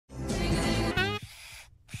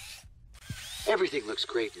Everything looks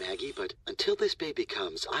great, Maggie, but until this baby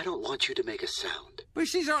comes, I don't want you to make a sound. But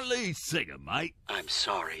she's our lead singer, mate. I'm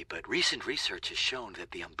sorry, but recent research has shown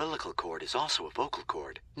that the umbilical cord is also a vocal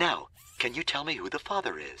cord. Now, can you tell me who the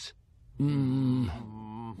father is?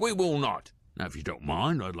 We will not. Now, if you don't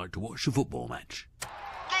mind, I'd like to watch the football match.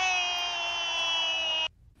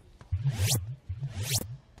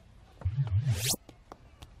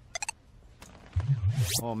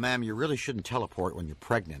 Oh, ma'am, you really shouldn't teleport when you're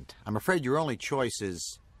pregnant. I'm afraid your only choice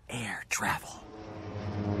is air travel.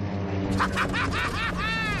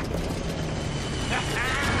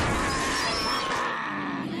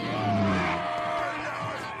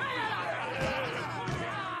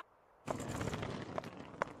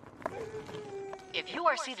 If you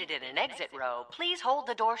are seated in an exit row, please hold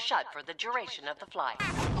the door shut for the duration of the flight.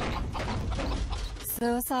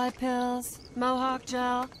 Suicide pills, mohawk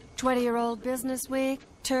gel, 20-year-old business week,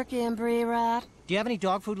 turkey and brie wrap. Do you have any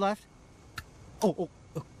dog food left? Oh,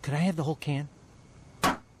 could I have the whole can?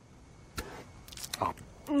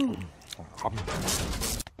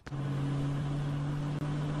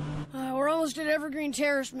 We're almost at Evergreen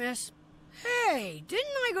Terrace, miss. Hey,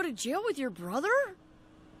 didn't I go to jail with your brother?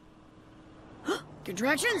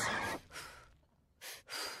 Contractions?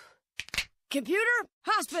 Computer?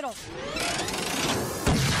 Hospital!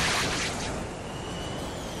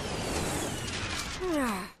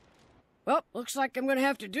 Well, looks like I'm gonna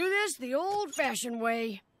have to do this the old-fashioned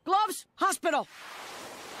way. Gloves? Hospital!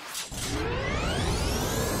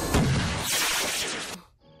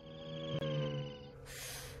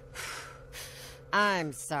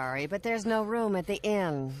 I'm sorry, but there's no room at the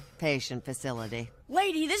inpatient facility.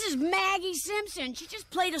 Lady, this is Maggie Simpson. She just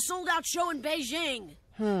played a sold-out show in Beijing.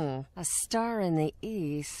 A star in the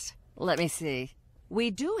east. Let me see.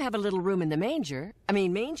 We do have a little room in the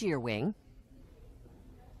mangier wing.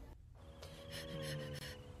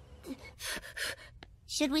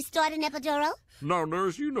 Should we start an epidural? Now,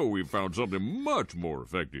 nurse, you know we've found something much more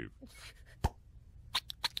effective.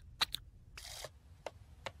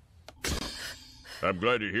 I'm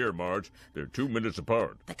glad you're here, Marge. They're 2 minutes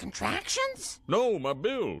apart. The contractions? No, my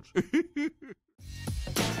bills.